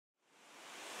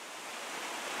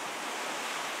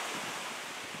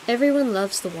Everyone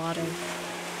loves the water.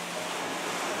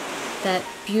 That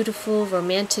beautiful,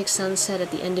 romantic sunset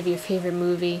at the end of your favorite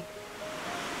movie.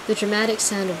 The dramatic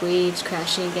sound of waves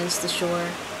crashing against the shore.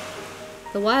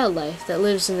 The wildlife that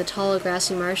lives in the tall,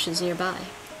 grassy marshes nearby.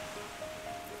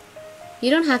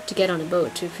 You don't have to get on a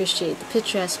boat to appreciate the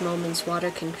picturesque moments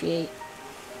water can create.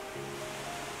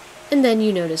 And then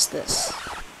you notice this.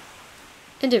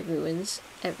 And it ruins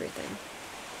everything.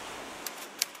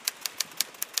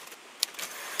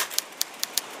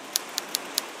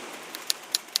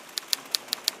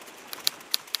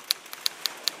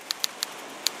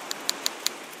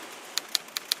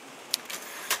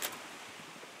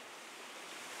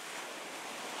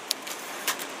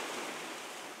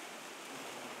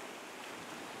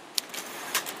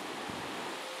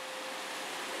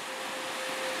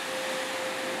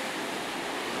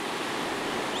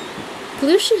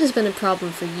 Pollution has been a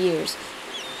problem for years,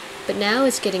 but now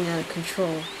it's getting out of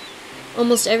control.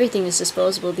 Almost everything is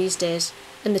disposable these days,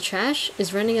 and the trash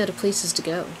is running out of places to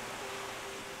go.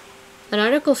 An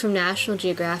article from National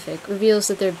Geographic reveals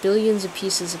that there are billions of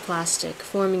pieces of plastic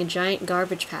forming a giant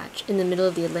garbage patch in the middle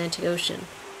of the Atlantic Ocean.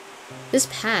 This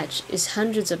patch is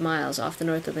hundreds of miles off the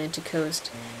North Atlantic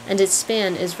coast, and its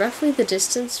span is roughly the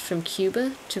distance from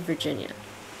Cuba to Virginia.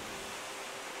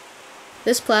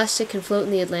 This plastic can float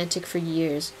in the Atlantic for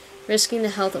years, risking the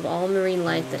health of all marine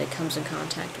life that it comes in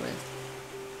contact with.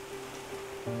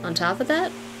 On top of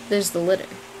that, there's the litter.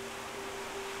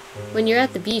 When you're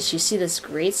at the beach, you see this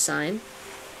great sign,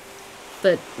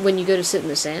 but when you go to sit in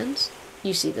the sands,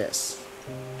 you see this.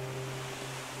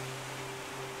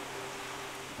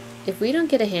 If we don't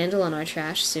get a handle on our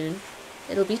trash soon,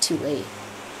 it'll be too late.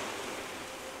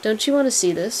 Don't you want to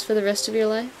see this for the rest of your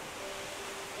life?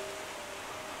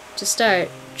 To start,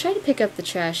 try to pick up the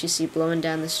trash you see blowing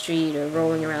down the street or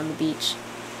rolling around the beach.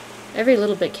 Every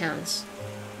little bit counts.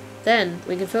 Then,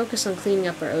 we can focus on cleaning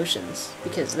up our oceans,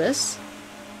 because this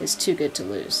is too good to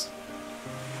lose.